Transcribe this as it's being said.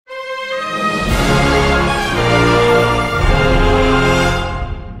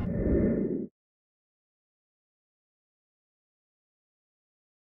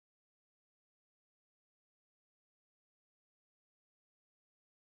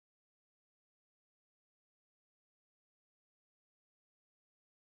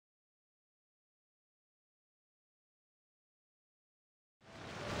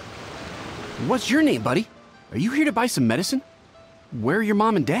what's your name, buddy? Are you here to buy some medicine? Where are your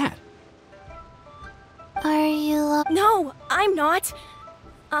mom and dad? Are you... No, I'm not.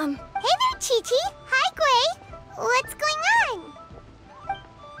 Hey there, Chi-Chi. Hi, Gray. What's going on?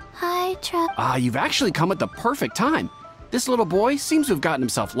 Hi, You've actually come at the perfect time. This little boy seems to have gotten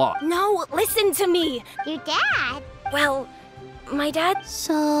himself lost. No, listen to me. Your dad? Well, my dad...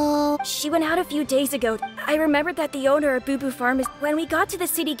 So... She went out a few days ago. I remembered that the owner of Boo Boo Farm is... When we got to the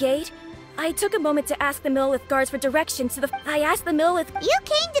city gate, I took a moment to ask the Millith guards for directions to the... I asked the Millith... You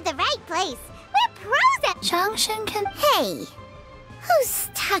came to the right place. We're pros at... Genshin can... Hey! Who's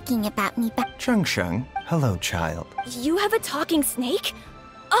talking about me back... Cheng, hello, child. You have a talking snake?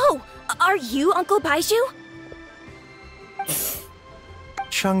 Oh, are you Uncle Baizhu?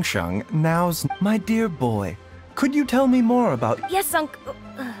 Cheng, now's... My dear boy, could you tell me more about... Yes, Uncle...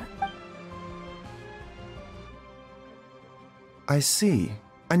 I see.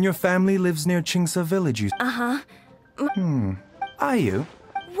 And your family lives near Qingsa village, you... Uh-huh. Ayu?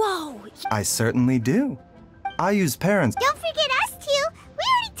 Whoa! I certainly do. Ayu's parents... Don't forget us two! We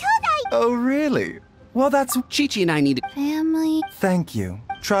already told Ayu... Oh, really? Well, that's... Chi-Chi and I need to... Family... Thank you.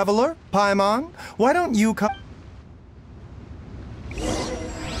 Traveler, Paimon, why don't you come...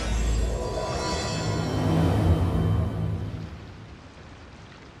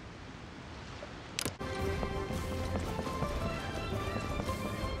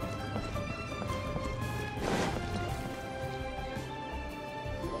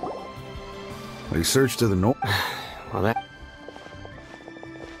 We searched to the north. Well, that...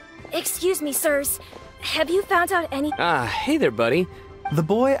 Excuse me, sirs. Have you found out any... hey there, buddy. The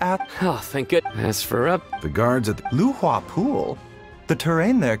boy at... Oh, thank goodness. As for up... The guards at the... Luhua Pool? The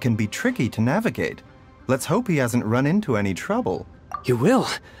terrain there can be tricky to navigate. Let's hope he hasn't run into any trouble. You will.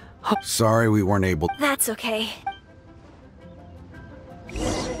 Sorry we weren't able... That's okay.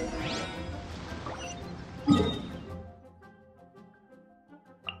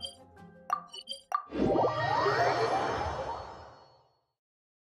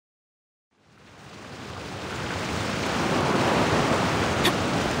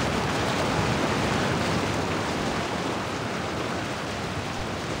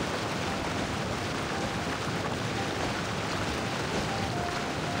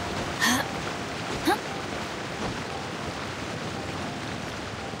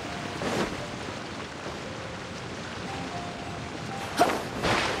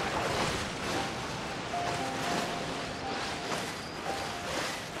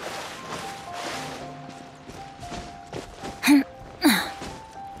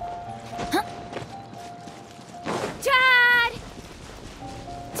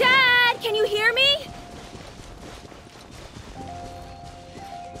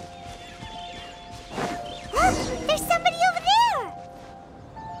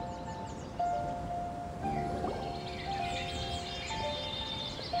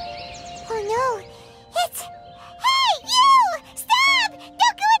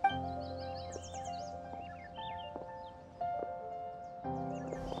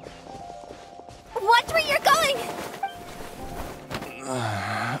 Watch where you're going!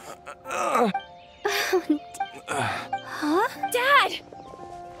 Huh? Dad!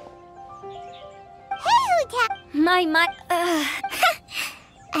 Hey, Huta! My...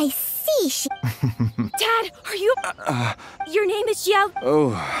 I see she... Dad, are you... Your name is Xiao...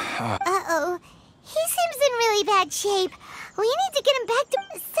 Oh, Uh-oh. He seems in really bad shape. We need to get him back to...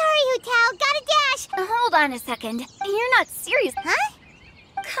 Sorry, Hutao. Gotta dash! Hold on a second. You're not serious. Huh?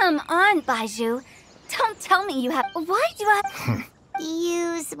 Come on, Baizhu. Don't tell me you have... Why do I...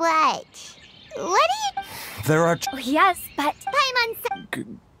 Use what? What do you... There are... Oh, yes, but...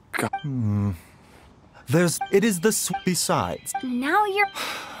 Paimon... There's... It is the... Besides... Now you're...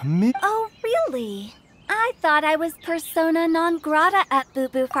 Me... Oh, really? I thought I was persona non grata at Boo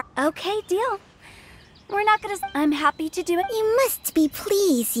Boo Farm. Okay, deal. We're not gonna... I'm happy to do it. You must be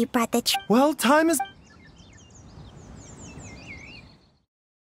pleased you brought the... Well, time is...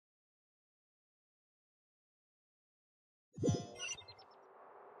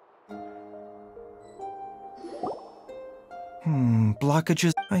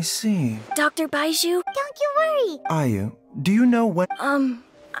 Blockages... I see. Dr. Baizhu? Don't you worry. Ayu, do you know when...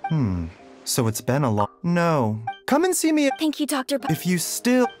 So it's been a long... No. Come and see me Thank you, Dr. if you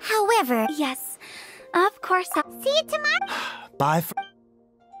still... However... Yes, of course. See you tomorrow. Bye for...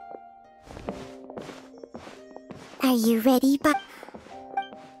 Are you ready,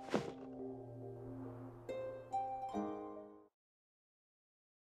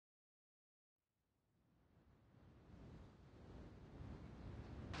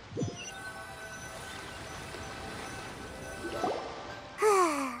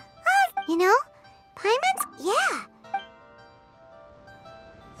 know? Paimon's? Yeah.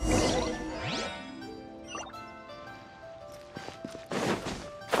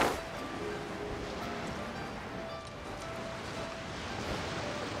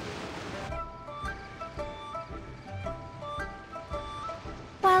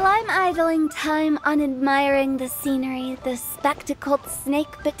 While I'm idling time on admiring the scenery, the spectacled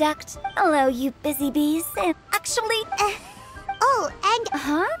snake-bedecked... Hello, you busy bees. Actually... Oh, and...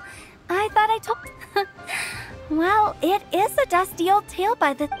 Huh? I thought I told... Well, it is a dusty old tale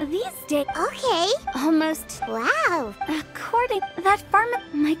by these days. Okay. Almost... Wow. According... That farm...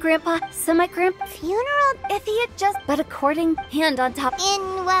 My grandpa... Funeral? If he had just... But according... Hand on top...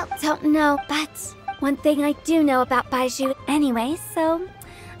 In, well... Don't know, but... One thing I do know about Baizhu anyway, so...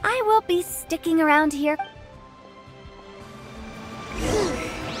 I will be sticking around here.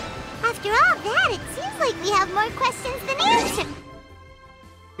 After all that, it seems like we have more questions than answers.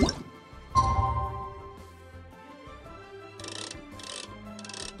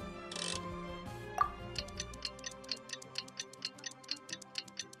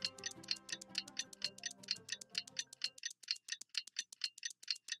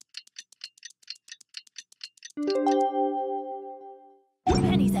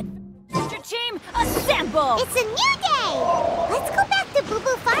 Penny's Adventure Team, assemble! It's a new day! Let's go back to Boo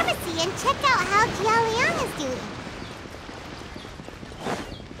Boo Pharmacy and check out how Jialiang is doing.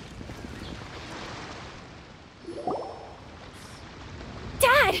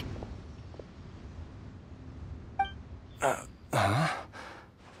 Dad!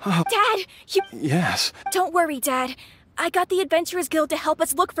 Dad, you... Yes. Don't worry, Dad. I got the Adventurers Guild to help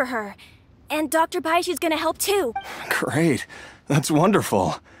us look for her. And Dr. Baizhu's gonna help too. Great. That's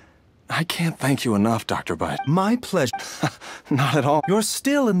wonderful. I can't thank you enough, Dr. Baizhu. My pleasure. Not at all. You're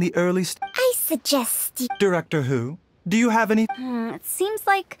still in the early I suggest... Director Who, do you have any... It seems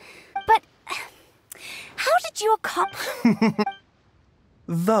like... But... How did you accomplish...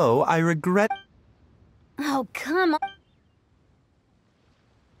 Though I regret... Oh, come on.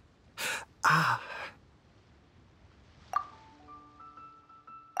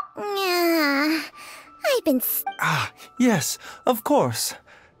 Yeah, I've been... Yes, of course.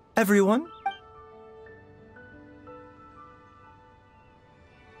 Everyone?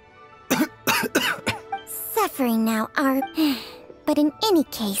 suffering now, But in any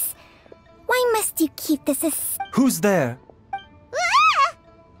case, why must you keep this as... Who's there? Ah!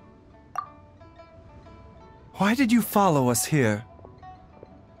 Why did you follow us here?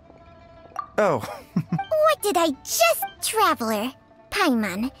 Oh. What did I just... Traveler,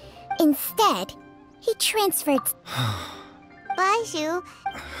 Paimon. Instead, he transferred... Baizhu,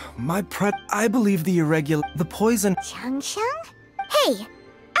 I believe the irregular... The poison... Chang? Hey,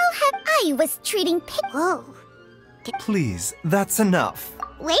 I was treating Whoa. Please, that's enough.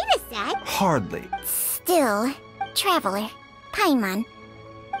 Wait a sec. Hardly. Still, Traveler, Paimon.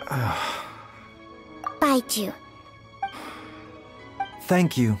 Baizhu.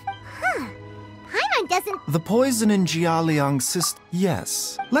 Thank you. Paimon doesn't... The poison in Jialiang's system...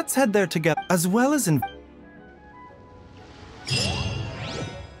 Yes. Let's head there together, as well as in...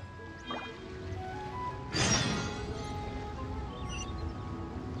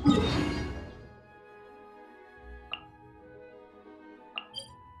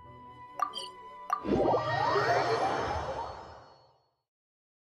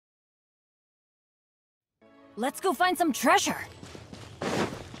 Let's go find some treasure.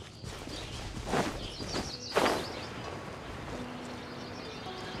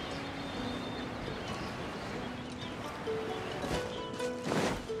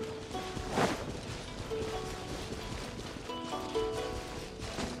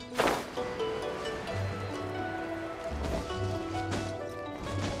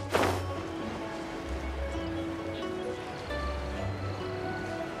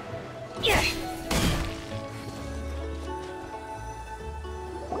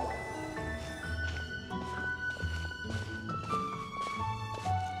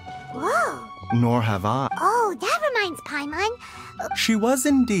 Whoa. Nor have I. Oh, that reminds Paimon. She was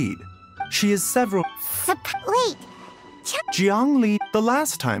indeed. She is several... Wait. Jiangli, the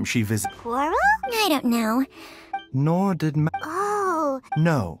last time she visited... Quarrel? I don't know. Nor did Oh.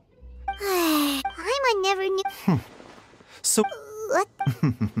 No. Paimon never knew... So... What?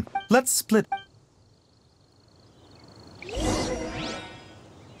 Let's split...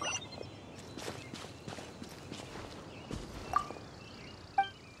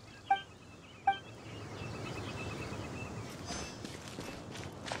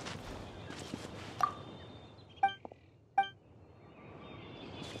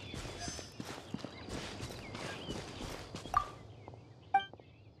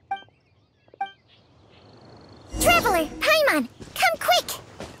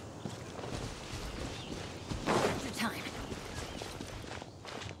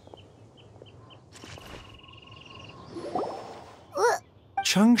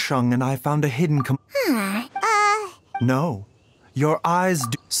 Changsheng and I found a hidden No. Your eyes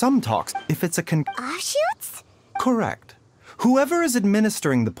do some talks if it's a Offshoots? Correct. Whoever is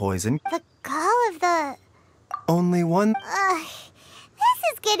administering the poison... The call of the... Only one...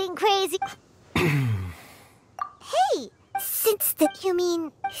 This is getting crazy. Hey, since the... You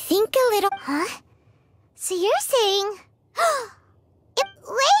mean, think a little... Huh? So you're saying...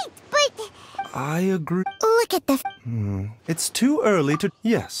 Wait, but... I agree. Look at the... It's too early to...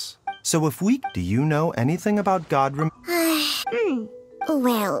 Yes. So if we... Do you know anything about God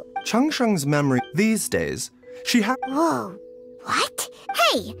Well... Changsheng's memory these days, she had... Whoa. What?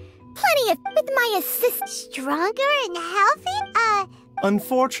 Hey, plenty of... With my assist... Stronger and healthy?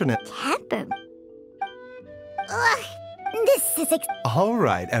 Unfortunate. Temper. Ugh, this is All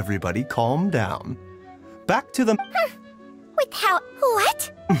right, everybody, calm down. Back to the... With how...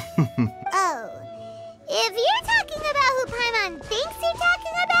 What? Oh. If you're talking about who Paimon thinks you're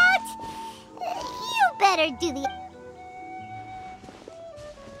talking about, you better do the...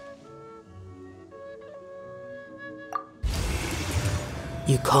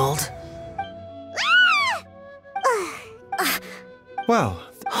 You called? Well...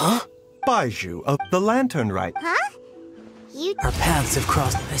 Huh? Baizhu of the lantern, right? Huh? You... Our paths have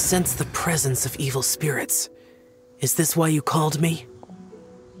crossed. I sense the presence of evil spirits. Is this why you called me?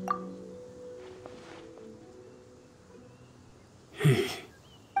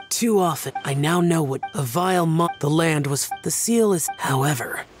 Too often, I now know what a vile the land was. The seal is,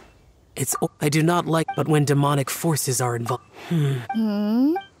 however, it's... I do not like, but when demonic forces are involved.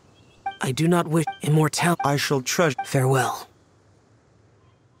 I do not wish immortality. I shall treasure... Farewell.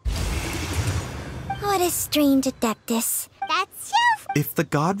 What a strange adeptus. That's you? If the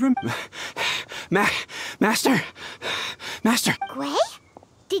god Master! Master! Gui?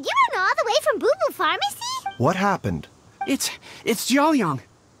 Did you run all the way from Boo Boo Pharmacy? What happened? It's Jiaoyang.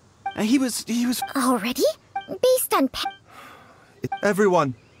 He was... Already? Based on...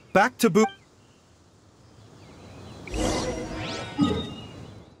 Everyone, back to Boo...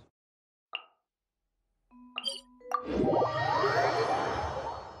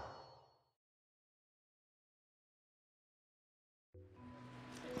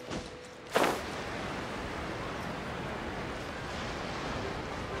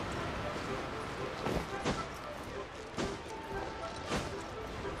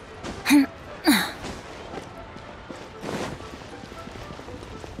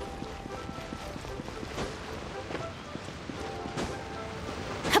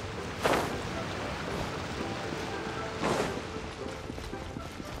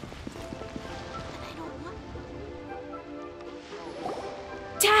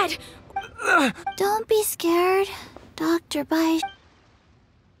 Dad! Don't be scared, Dr. Baizhu.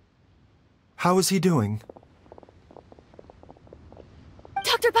 How is he doing?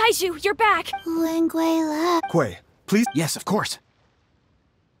 Dr. Baizhu, you're back! Lingui left. Gui, please... Yes, of course.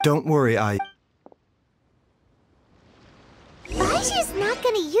 Don't worry, Baizhu's not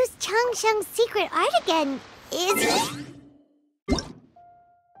gonna use Changsheng's secret art again, is he?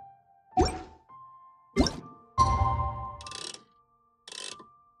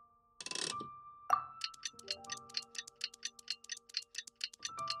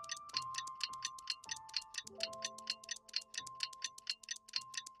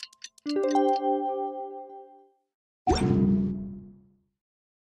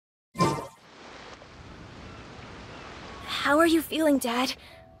 How are you feeling, Dad?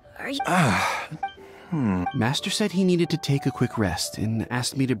 Are you... Master said he needed to take a quick rest and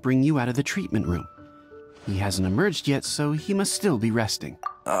asked me to bring you out of the treatment room. He hasn't emerged yet, so he must still be resting.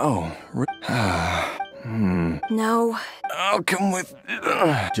 Oh, No. I'll come with...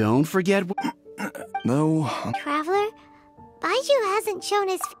 Don't forget... No. Traveler? Baizhu hasn't shown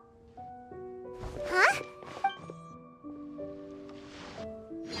his... Huh?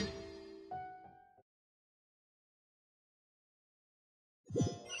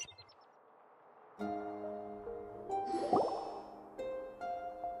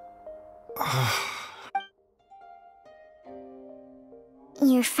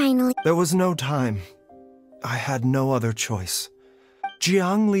 You're finally... There was no time. I had no other choice.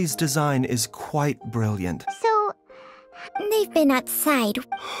 Jiang Li's design is quite brilliant. So... They've been outside.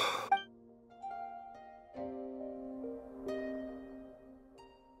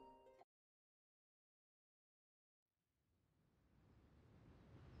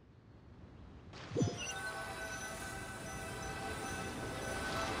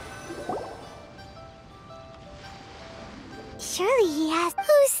 Surely he has...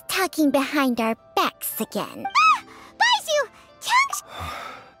 Who's talking behind our backs again? Ah! Baizhu!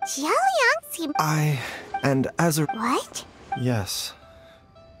 Jiaoyang seemed... And as a... What? Yes.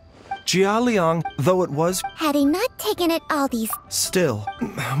 Jialiang, though it was, Had he not taken it all these... still,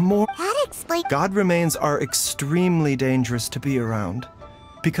 more... That explains... God remains are extremely dangerous to be around.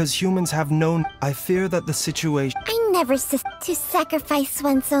 Because humans have known... I fear that the situation... I never to sacrifice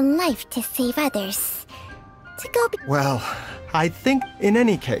one's own life to save others. To go be... Well, I think, in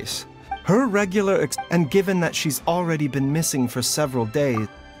any case, her regular and given that she's already been missing for several days...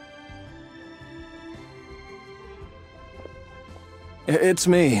 It's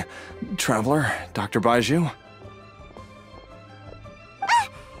me, Traveler, Dr. Baizhu.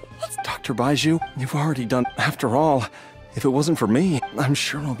 It's Dr. Baizhu, you've already done... After all, if it wasn't for me, I'm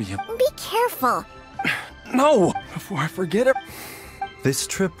sure it'll be a... Be careful. No! Before I forget it... This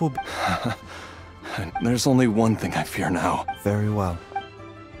trip will be... There's only one thing I fear now. Very well.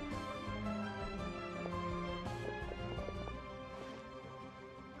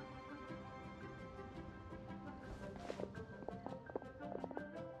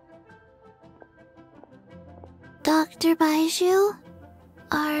 Dr. Baizhu?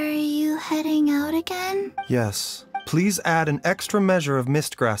 Are you heading out again? Yes. Please add an extra measure of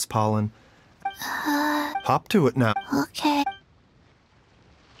mistgrass pollen. Hop to it now. Okay.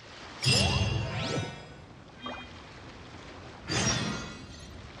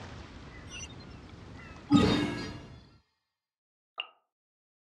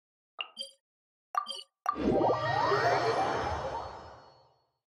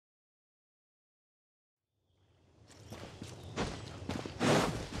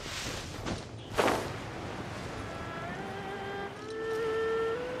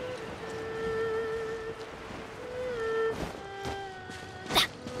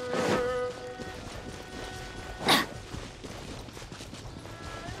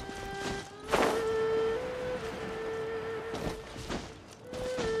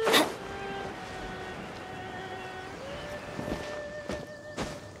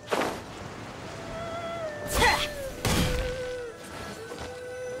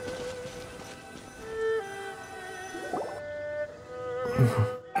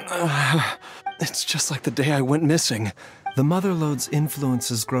 It's just like the day I went missing. The Motherlode's influence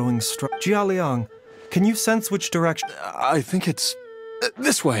is growing strong. Jialiang, can you sense which direction? I think it's...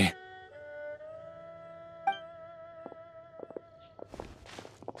 this way.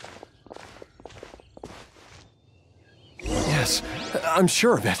 Yes, I'm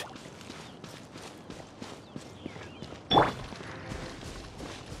sure of it.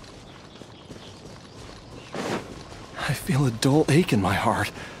 I feel a dull ache in my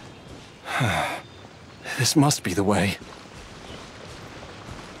heart. This must be the way.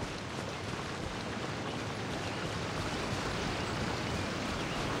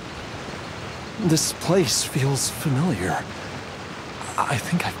 This place feels familiar. I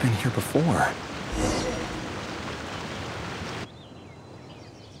think I've been here before.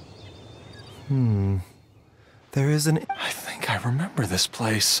 There is an... I think I remember this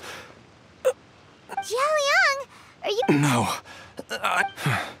place. Jialiang, are you... No.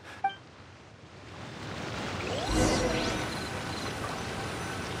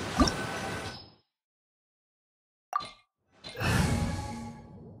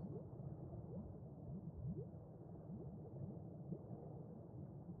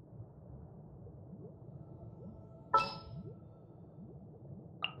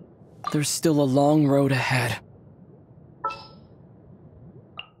 There's still a long road ahead.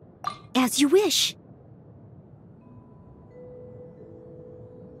 As you wish.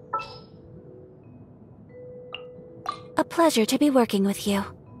 A pleasure to be working with you.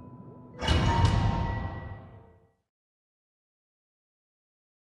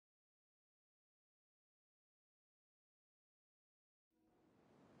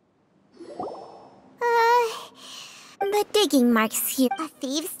 The digging marks here. A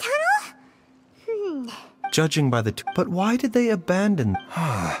thieves' tunnel? Judging by the... But why did they abandon...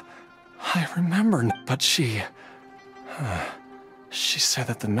 I remember, but she said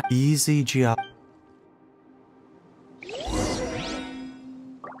that the... Easy, Gia...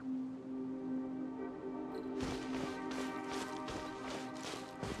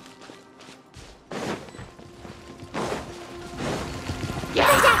 The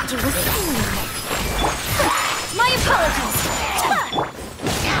doctor was saying. My apologies!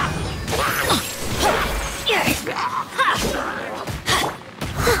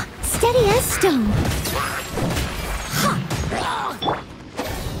 Steady as stone.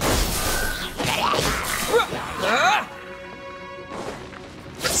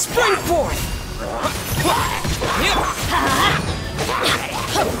 Spring forth!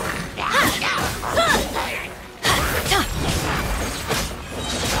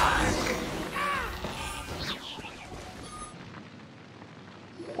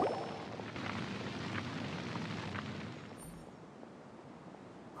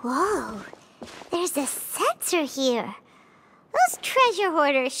 Whoa, there's a sensor here. Those treasure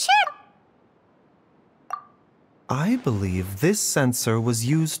hoarders sure... I believe this sensor was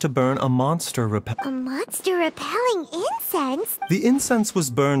used to burn a monster A monster repelling incense? The incense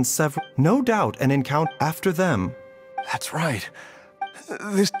was burned no doubt an encounter after them. That's right.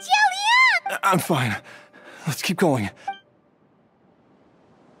 This... Jelly up! I'm fine. Let's keep going.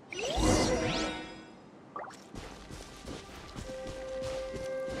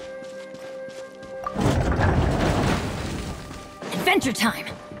 Adventure time!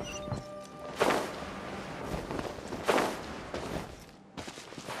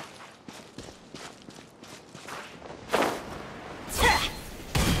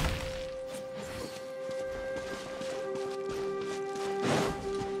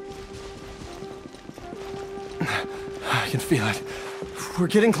 I can feel it. We're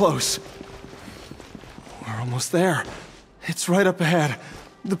getting close. We're almost there. It's right up ahead.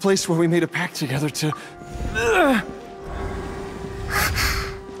 The place where we made a pact together to... Aha!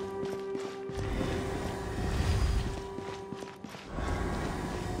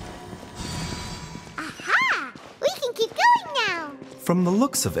 We can keep going now! From the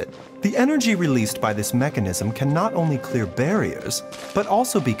looks of it, the energy released by this mechanism can not only clear barriers, but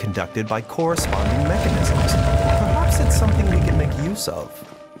also be conducted by corresponding mechanisms. Perhaps it's something we can make use of.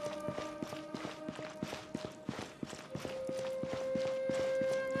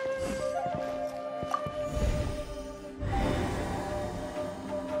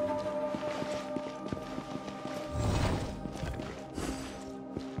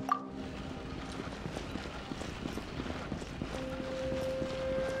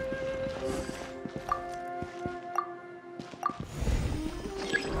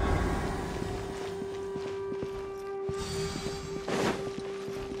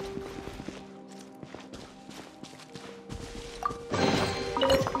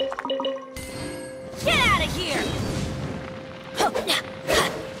 Get out of here!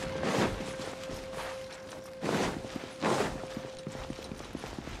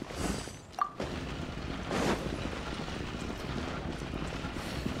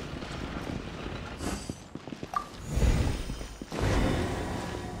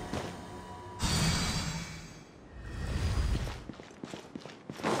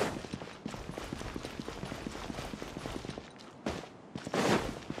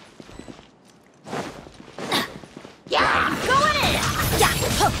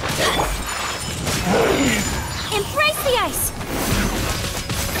 Embrace the ice!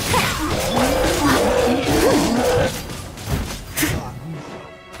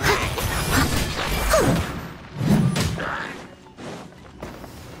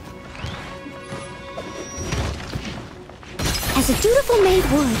 As a dutiful maid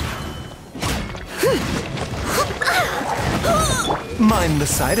would. Mind the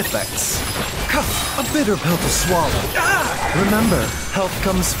side effects. A bitter pill to swallow. Remember, health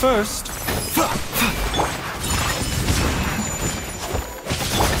comes first.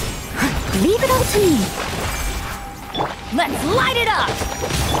 Leave it all to me. Let's light it up!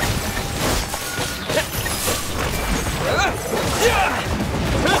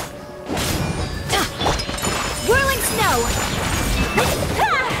 Whirling snow!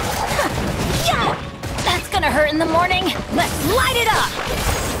 That's gonna hurt in the morning. Let's light it up!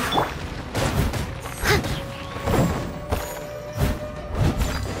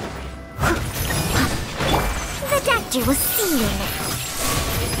 The doctor will see you now.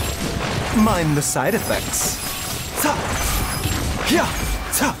 Mind the side effects. Ta! Ya!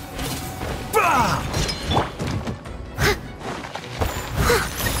 Ta! Bah!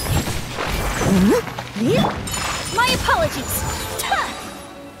 My apologies!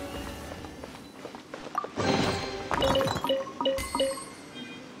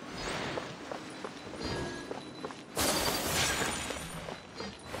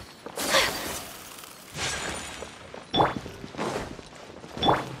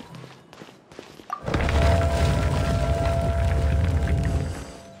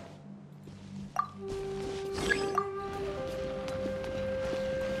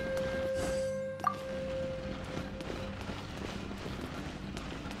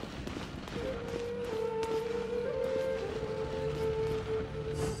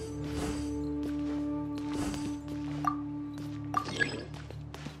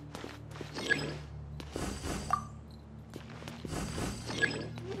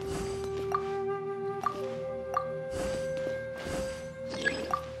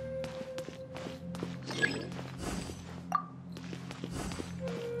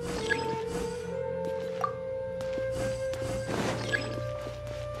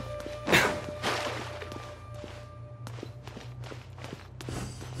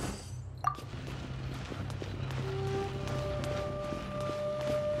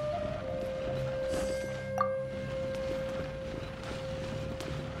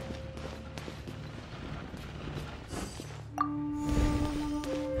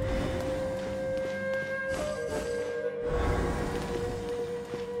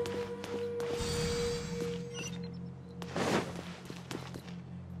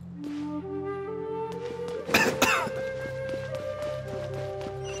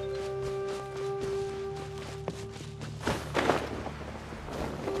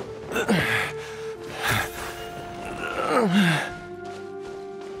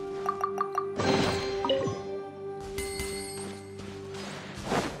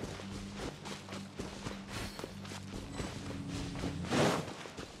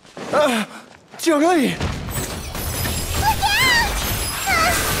 Jiangli! Look out!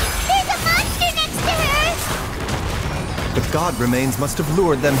 There's a monster next to her! The god remains must have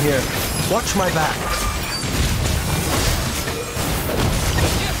lured them here. Watch my back.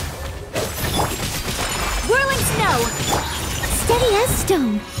 Whirling snow! Steady as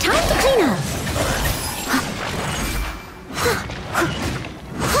stone. Time to clean up.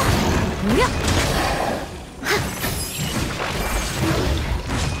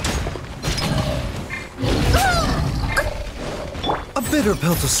 A bitter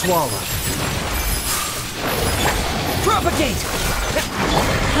pill to swallow. Propagate!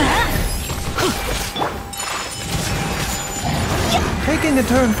 Taking a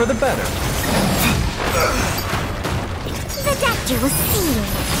turn for the better. The doctor will see you.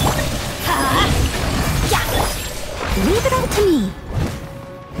 Leave it all to me.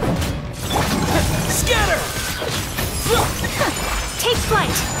 Scatter! Take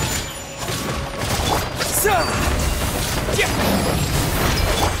flight!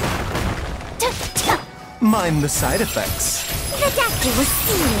 Mind the side effects. The doctor will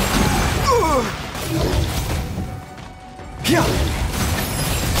see you. Yeah.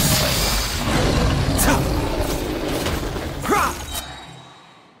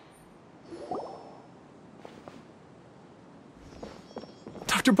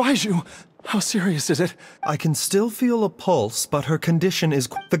 Dr. Baizhu, how serious is it? I can still feel a pulse, but her condition is...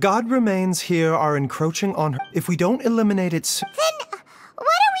 The god remains here are encroaching on her. If we don't eliminate it soon... Then, what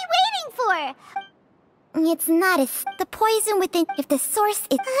are we waiting for? It's not the poison within... If the source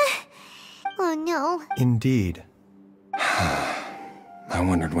is... oh no. Indeed. I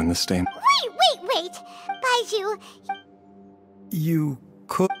wondered when the stain... Wait! Baizhu, You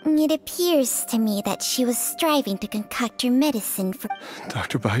could... it appears to me that she was striving to concoct her medicine for...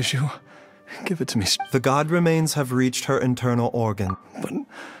 Dr. Baizhu, give it to me. The god remains have reached her internal organ. But,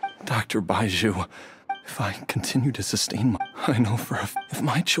 Dr. Baizhu, if I continue to sustain I know for if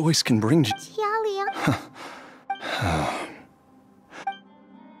my choice can bring... Jialia.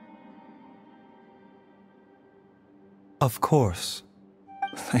 Of course.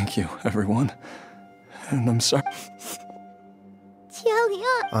 Thank you, everyone. And I'm sorry.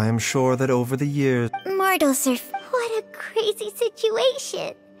 Jialia. I am sure that over the years... Mortals are... What a crazy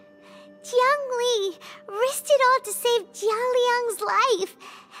situation. Jiang Li risked it all to save Jialiang's life.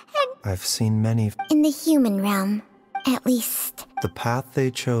 And I've seen many... in the human realm, at least. The path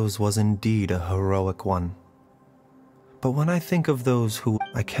they chose was indeed a heroic one. But when I think of those who...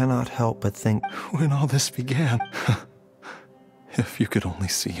 I cannot help but think... When all this began... If you could only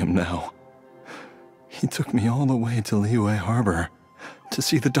see him now. He took me all the way to Liyue Harbor to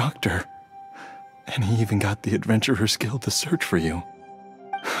see the doctor. And he even got the Adventurers Guild to search for you.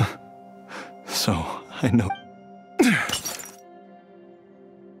 So, I know...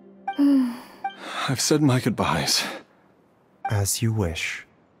 I've said my goodbyes. As you wish.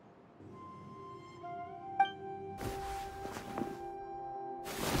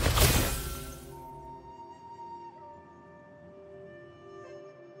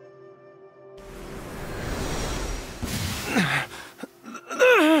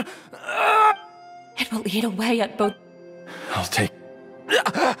 It will eat away at both... I'll take...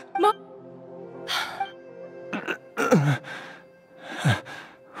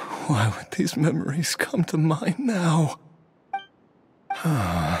 Why would these memories come to mind now?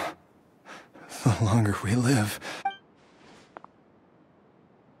 The longer we live...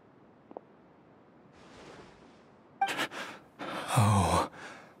 Oh,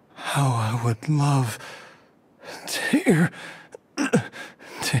 how I would love... Dear...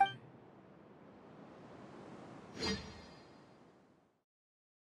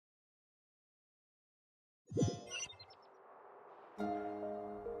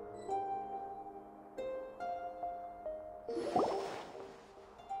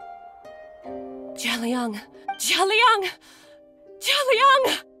 Jialiang! Jialiang! Jialiang!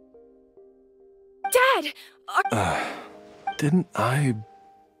 Dad! Didn't I...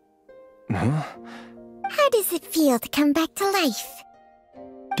 Huh? How does it feel to come back to life?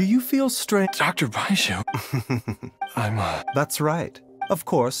 Do you feel strange? Dr. Baizhu. I'm, That's right. Of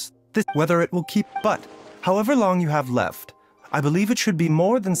course, whether it will keep... But, however long you have left, I believe it should be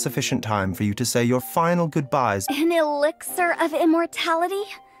more than sufficient time for you to say your final goodbyes. An elixir of immortality?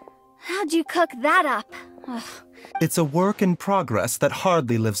 How'd you cook that up? Ugh. It's a work in progress that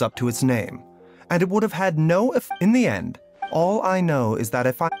hardly lives up to its name. And it would have had no effect. In the end, all I know is that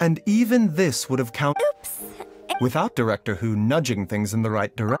if I... And even this would have counted... Oops. Without Director Who nudging things in the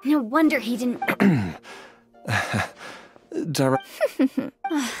right direction. No wonder he didn't...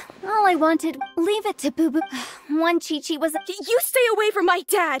 All I wanted, leave it to Boo Boo. One Chi-Chi was You stay away from my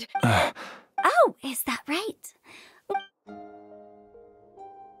dad! Oh, is that right?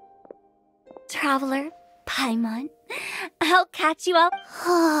 Traveler, Paimon, I'll catch you up.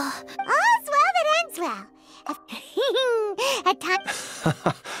 All's well that ends well. A time.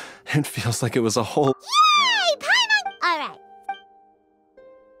 It feels like it was a whole... Yay, Paimon! All right.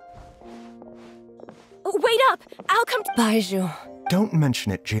 Wait up! I'll come to... Baizhu. Don't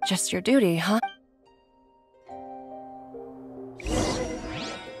mention it, Just your duty, huh?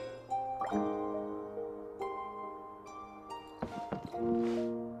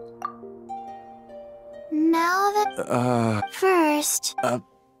 Now that... First...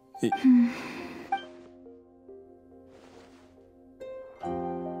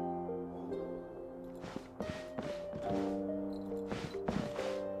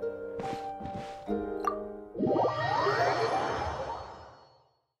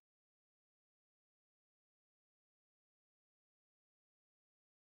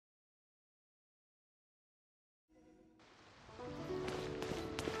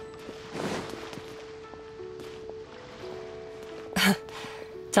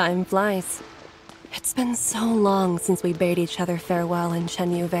 Time flies. It's been so long since we bade each other farewell in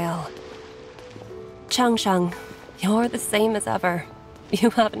Chenyu Vale. Changshang, you're the same as ever. You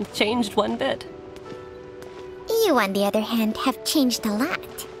haven't changed one bit. You, on the other hand, have changed a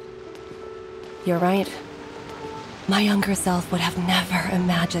lot. You're right. My younger self would have never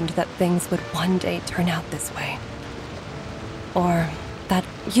imagined that things would one day turn out this way. Or that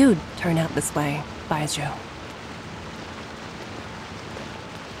you'd turn out this way, Baizhu.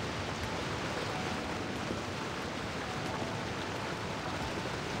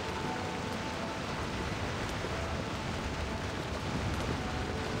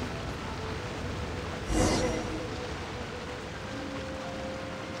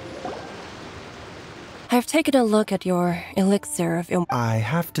 I've taken a look at your elixir of I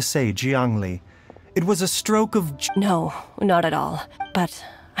have to say, Jiangli, it was a stroke of... No, not at all. But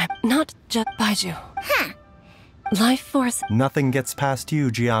I'm not just Baizhu. Huh. Life force... Nothing gets past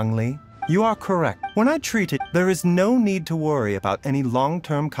you, Jiangli. You are correct. When I treat it, there is no need to worry about any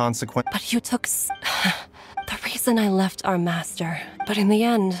long-term consequence. But you took... The reason I left our master, but in the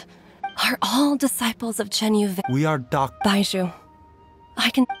end, are all disciples of Chenyu Vale. We are Baizhu,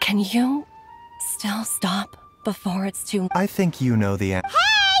 Can you... still stop before it's too... I think you know the answer.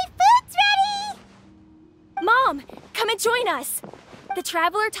 Hey, food's ready! Mom, come and join us. The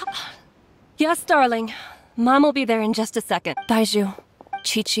Traveler Yes, darling. Mom will be there in just a second. Baizhu,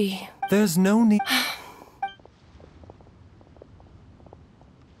 Chi-Chi... There's no need...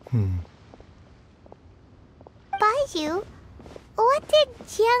 Baizhu, what did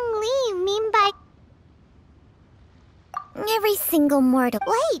Jiangli mean by... Every single mortal...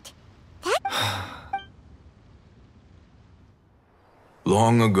 Wait!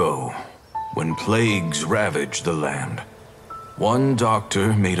 Long ago, when plagues ravaged the land, one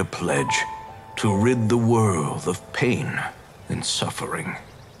doctor made a pledge to rid the world of pain and suffering.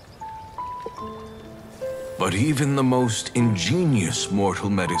 But even the most ingenious mortal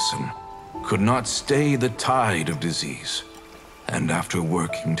medicine could not stay the tide of disease. And after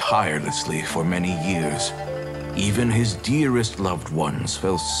working tirelessly for many years, even his dearest loved ones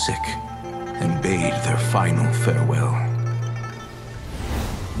fell sick and bade their final farewell.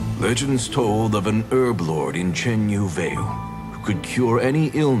 Legends told of an herb lord in Chenyu Vale who could cure any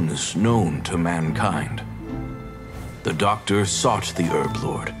illness known to mankind. The doctor sought the herb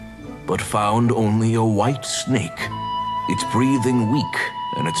lord, but found only a white snake, its breathing weak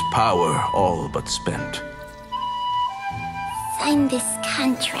and its power all but spent. Sign this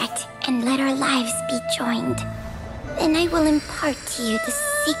contract and let our lives be joined. Then I will impart to you the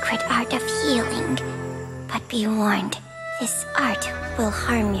secret art of healing. But be warned, this art will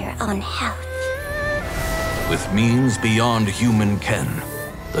harm your own health. With means beyond human ken,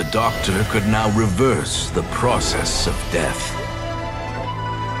 the doctor could now reverse the process of death.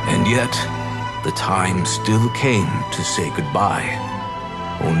 And yet, the time still came to say goodbye.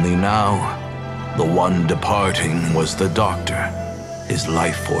 Only now, the one departing was the doctor, his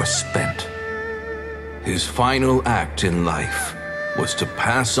life force spent. His final act in life was to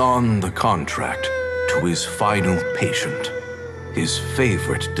pass on the contract to his final patient, his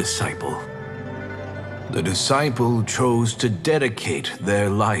favorite disciple. The disciple chose to dedicate their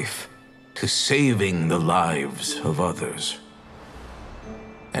life to saving the lives of others.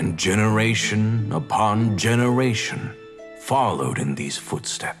 And generation upon generation followed in these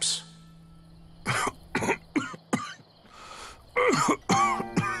footsteps.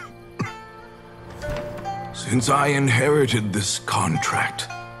 Since I inherited this contract,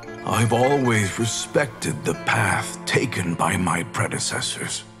 I've always respected the path taken by my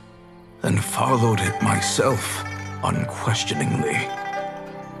predecessors, and followed it myself unquestioningly.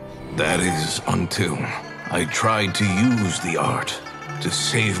 That is until I tried to use the art to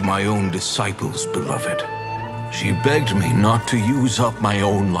save my own disciple's beloved. She begged me not to use up my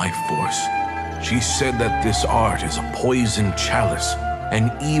own life force. She said that this art is a poisoned chalice,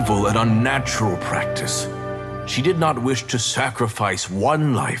 an evil and unnatural practice. She did not wish to sacrifice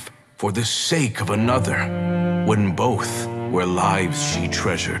one life for the sake of another, when both were lives she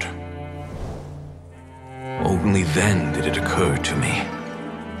treasured. Only then did it occur to me.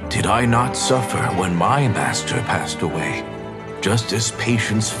 Did I not suffer when my master passed away, just as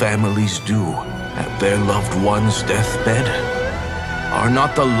patients' families do at their loved one's deathbed? Are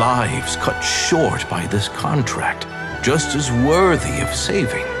not the lives cut short by this contract just as worthy of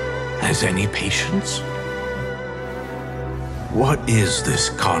saving as any patient's? What is this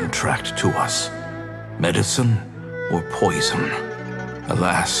contract to us? Medicine or poison?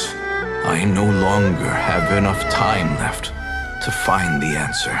 Alas, I no longer have enough time left to find the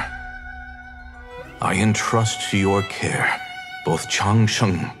answer. I entrust to your care both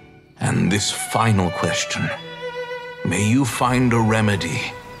Changsheng and this final question. May you find a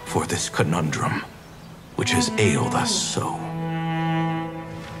remedy for this conundrum, which has ailed us so.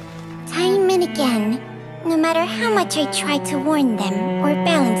 Time and again, no matter how much I try to warn them or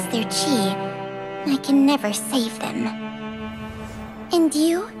balance their chi, I can never save them. And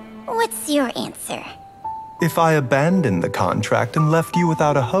you? What's your answer? If I abandoned the contract and left you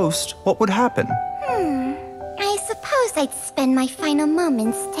without a host, what would happen? I suppose I'd spend my final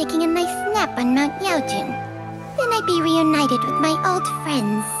moments taking a nice nap on Mount Yaojun. Then I'd be reunited with my old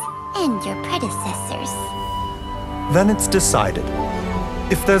friends and your predecessors. Then it's decided.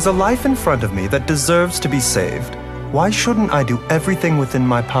 If there's a life in front of me that deserves to be saved, why shouldn't I do everything within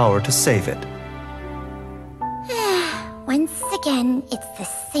my power to save it? Once again, it's the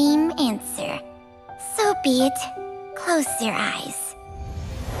same answer. So be it. Close your eyes.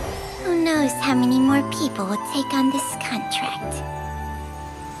 Who knows how many more people will take on this contract?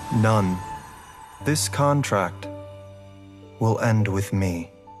 None. This contract will end with me.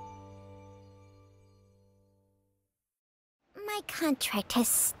 My contract has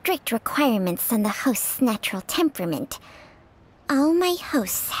strict requirements on the host's natural temperament. All my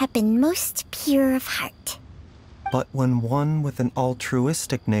hosts have been most pure of heart. But when one with an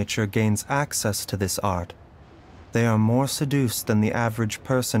altruistic nature gains access to this art, they are more seduced than the average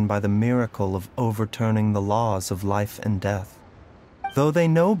person by the miracle of overturning the laws of life and death. Though they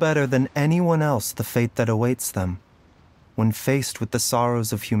know better than anyone else the fate that awaits them, when faced with the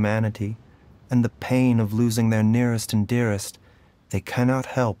sorrows of humanity and the pain of losing their nearest and dearest, they cannot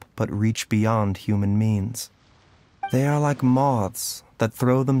help but reach beyond human means. They are like moths that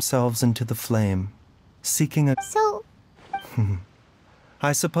throw themselves into the flame, seeking a... So...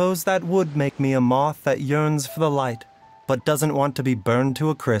 I suppose that would make me a moth that yearns for the light, but doesn't want to be burned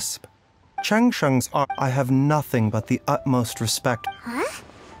to a crisp. Changsheng's art, I have nothing but the utmost respect. Huh?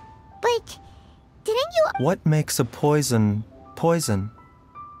 But... didn't you... What makes a poison, poison?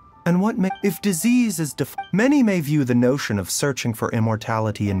 And what if disease is many may view the notion of searching for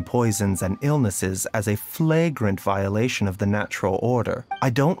immortality in poisons and illnesses as a flagrant violation of the natural order.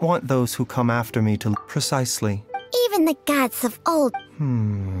 I don't want those who come after me to... Precisely. Even the gods of old...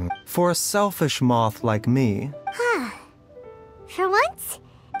 For a selfish moth like me... For once?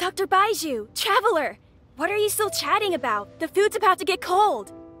 Dr. Baizhu, Traveler! What are you still chatting about? The food's about to get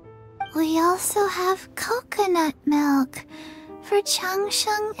cold! We also have coconut milk for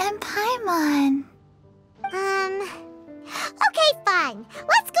Changsheng and Paimon. Okay, fine.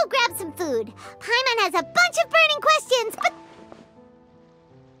 Let's go grab some food. Paimon has a bunch of burning questions, but...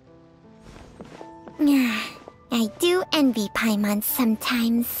 I do envy Paimon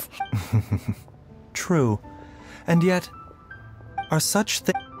sometimes. True. And yet, are such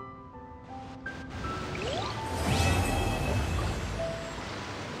things...